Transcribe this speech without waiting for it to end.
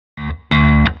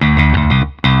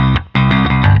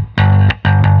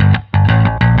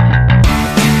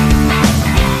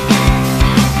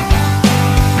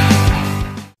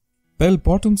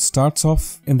BellBottom starts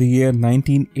off in the year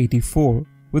 1984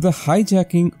 with a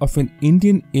hijacking of an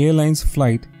Indian Airlines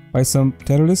flight by some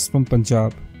terrorists from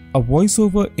Punjab. A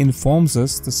voiceover informs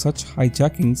us that such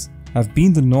hijackings have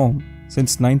been the norm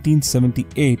since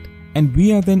 1978, and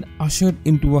we are then ushered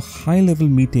into a high-level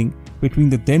meeting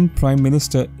between the then Prime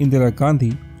Minister Indira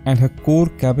Gandhi and her core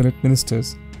cabinet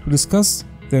ministers to discuss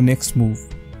their next move.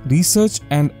 Research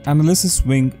and Analysis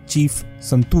Wing Chief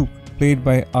Santook, played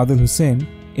by Adil Hussain,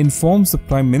 informs the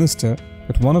Prime Minister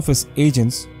that one of his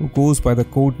agents, who goes by the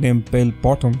codename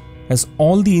BellBottom, has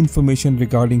all the information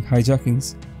regarding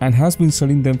hijackings and has been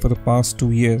studying them for the past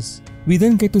 2 years. We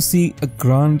then get to see a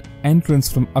grand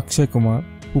entrance from Akshay Kumar,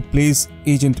 who plays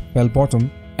Agent BellBottom,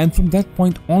 and from that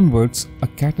point onwards, a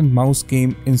cat and mouse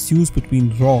game ensues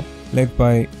between RAW, led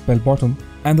by BellBottom,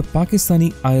 and the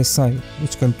Pakistani ISI,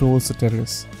 which controls the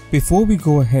terrorists. Before we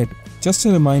go ahead, just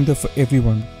a reminder for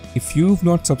everyone, if you've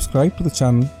not subscribed to the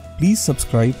channel, please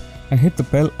subscribe and hit the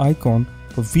bell icon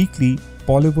for weekly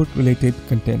Bollywood related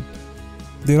content.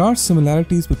 There are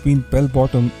similarities between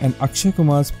BellBottom and Akshay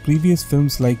Kumar's previous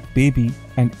films like Baby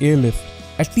and Airlift.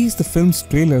 At least the film's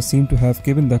trailer seemed to have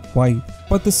given that vibe,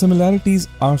 but the similarities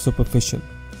are superficial.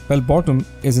 BellBottom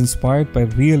is inspired by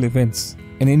real events.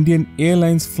 An Indian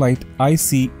Airlines flight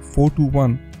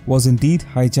IC-421 was indeed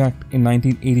hijacked in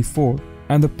 1984,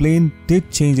 and the plane did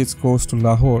change its course to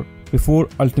Lahore before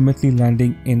ultimately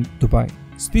landing in Dubai.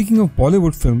 Speaking of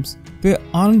Bollywood films, there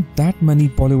aren't that many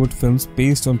Bollywood films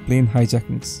based on plane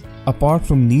hijackings. Apart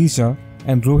from Neerja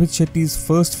and Rohit Shetty's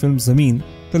first film Zameen,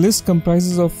 the list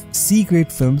comprises of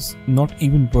C-grade films not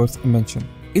even worth a mention.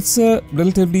 It's a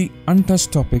relatively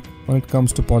untouched topic when it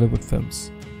comes to Bollywood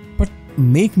films. But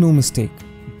make no mistake,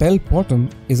 BellBottom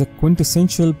is a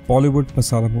quintessential Bollywood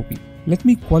masala movie. Let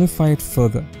me qualify it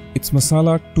further. It's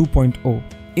Masala 2.0,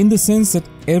 in the sense that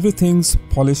everything's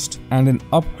polished and an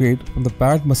upgrade from the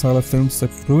bad masala films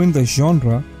that ruined the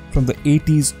genre from the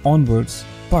 80s onwards.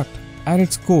 But at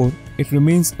its core, it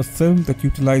remains a film that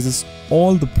utilizes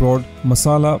all the broad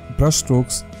masala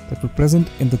brushstrokes that were present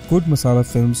in the good masala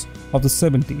films of the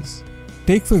 70s.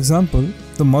 Take for example,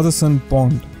 the mother-son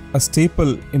bond, a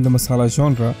staple in the masala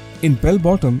genre. In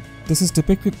BellBottom, this is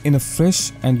depicted in a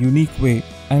fresh and unique way,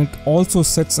 and it also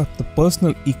sets up the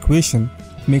personal equation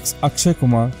that makes Akshay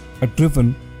Kumar a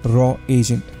driven, raw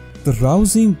agent. The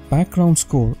rousing background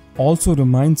score also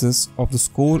reminds us of the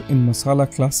score in masala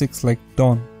classics like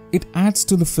Dawn. It adds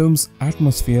to the film's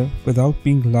atmosphere without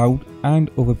being loud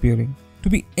and overbearing. To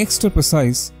be extra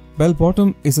precise,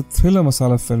 BellBottom is a thriller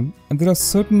masala film, and there are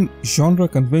certain genre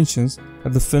conventions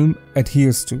that the film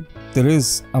adheres to. There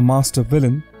is a master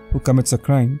villain who commits a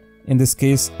crime, in this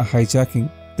case a hijacking.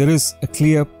 There is a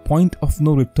clear point of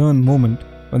no return moment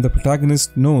when the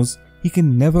protagonist knows he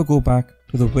can never go back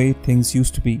to the way things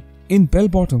used to be. In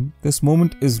BellBottom, this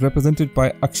moment is represented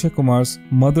by Akshay Kumar's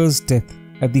mother's death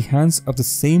at the hands of the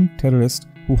same terrorist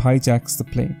who hijacks the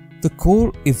plane. The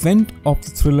core event of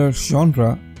the thriller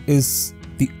genre is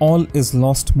the all is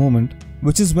lost moment,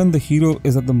 which is when the hero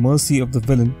is at the mercy of the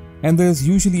villain, and there is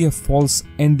usually a false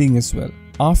ending as well.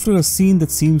 After a scene that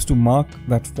seems to mark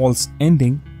that false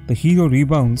ending, the hero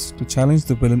rebounds to challenge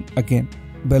the villain again.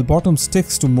 BellBottom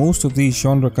sticks to most of these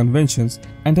genre conventions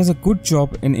and does a good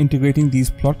job in integrating these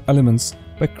plot elements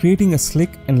by creating a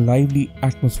slick and lively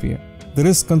atmosphere. There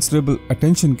is considerable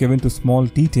attention given to small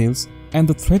details, and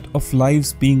the threat of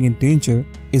lives being in danger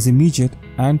is immediate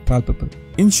and palpable.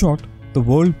 In short, the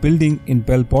world building in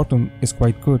BellBottom is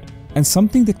quite good, and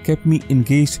something that kept me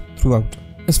engaged throughout.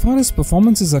 As far as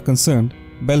performances are concerned,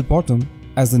 BellBottom,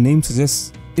 as the name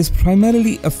suggests, is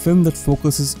primarily a film that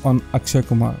focuses on Akshay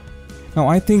Kumar. Now,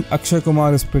 I think Akshay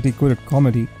Kumar is pretty good at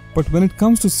comedy, but when it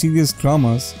comes to serious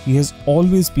dramas, he has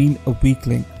always been a weak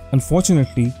link.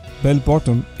 Unfortunately,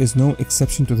 BellBottom is no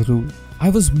exception to the rule. I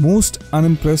was most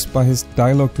unimpressed by his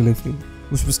dialogue delivery,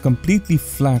 which was completely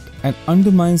flat and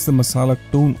undermines the masala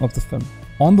tone of the film.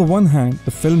 On the one hand,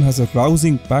 the film has a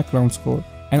rousing background score,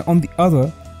 and on the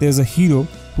other, there's a hero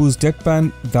whose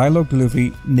deadpan dialogue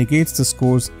delivery negates the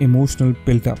score's emotional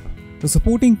build-up. The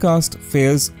supporting cast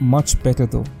fares much better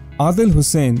though. Adil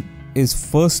Hussain is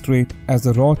first-rate as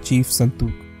the Raw Chief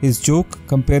Santook. His joke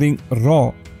comparing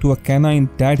Raw to a canine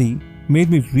daddy made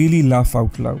me really laugh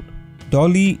out loud.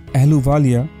 Dolly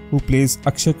Ahluwalia, who plays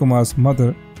Akshay Kumar's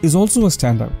mother, is also a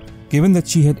standout, given that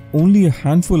she had only a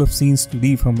handful of scenes to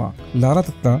leave her mark. Lara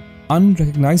Dutta,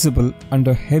 unrecognizable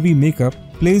under heavy makeup,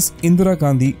 plays Indira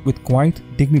Gandhi with quiet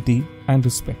dignity and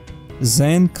respect.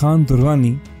 Zain Khan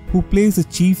Durrani, who plays the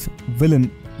chief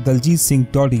villain Daljit Singh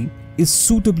Doddi, is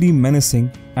suitably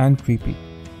menacing and creepy.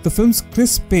 The film's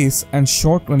crisp pace and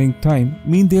short running time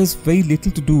mean there's very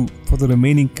little to do for the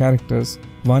remaining characters,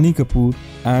 Vaani Kapoor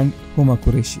and Huma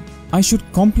Qureshi. I should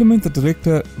compliment the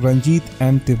director Ranjit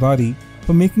M. Tiwari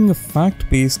for making a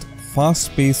fact-based,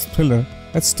 fast-paced thriller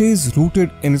that stays rooted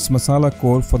in its masala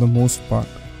core for the most part.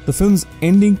 The film's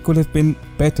ending could have been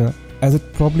better, as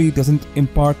it probably doesn't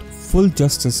impart full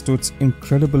justice to its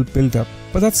incredible build-up,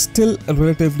 but that's still a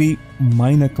relatively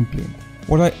minor complaint.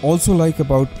 What I also like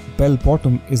about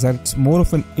BellBottom is that it's more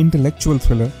of an intellectual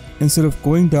thriller instead of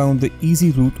going down the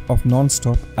easy route of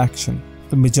non-stop action.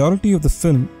 The majority of the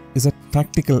film is a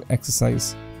tactical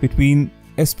exercise between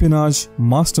espionage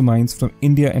masterminds from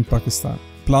India and Pakistan.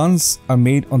 Plans are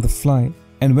made on the fly,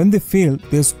 and when they fail,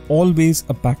 there's always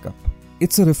a backup.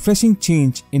 It's a refreshing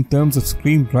change in terms of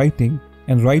screenwriting,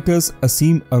 and writers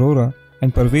Asim Arora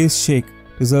and Parvez Sheikh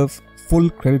deserve full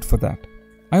credit for that.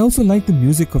 I also like the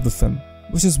music of the film,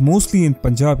 which is mostly in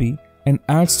Punjabi and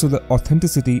adds to the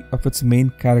authenticity of its main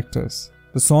characters.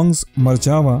 The songs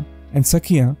Marjawa and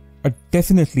Sakhiya are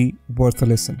definitely worth a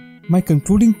listen. My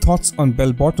concluding thoughts on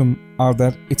BellBottom are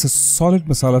that it's a solid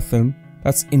masala film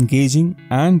that's engaging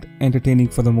and entertaining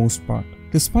for the most part.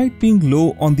 Despite being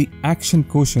low on the action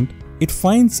quotient, it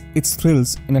finds its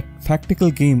thrills in a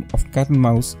tactical game of cat and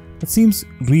mouse that seems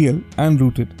real and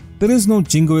rooted. There is no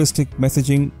jingoistic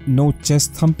messaging, no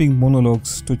chest-thumping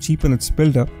monologues to cheapen its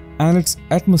build-up, and its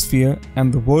atmosphere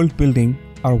and the world building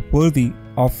are worthy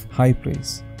of high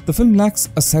praise. The film lacks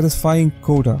a satisfying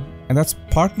coda, and that's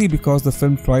partly because the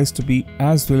film tries to be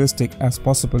as realistic as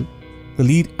possible. The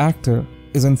lead actor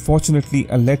is unfortunately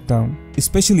a letdown,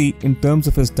 especially in terms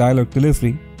of his dialogue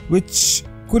delivery, which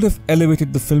could have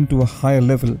elevated the film to a higher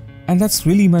level, and that's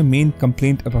really my main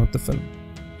complaint about the film.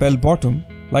 BellBottom,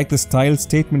 like the style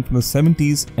statement from the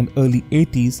 70s and early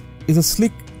 80s, is a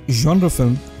slick genre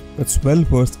film that's well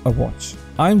worth a watch.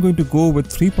 I'm going to go with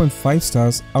 3.5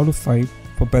 stars out of 5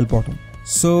 for BellBottom.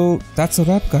 So that's a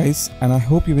wrap, guys, and I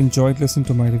hope you've enjoyed listening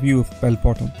to my review of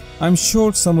BellBottom. I'm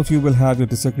sure some of you will have your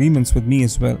disagreements with me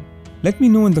as well. Let me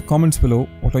know in the comments below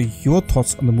what are your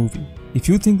thoughts on the movie. If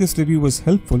you think this review was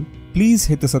helpful, please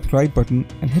hit the subscribe button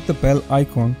and hit the bell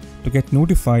icon to get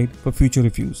notified for future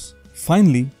reviews.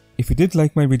 Finally, if you did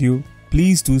like my video,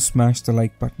 please do smash the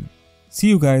like button. See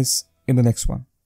you guys in the next one.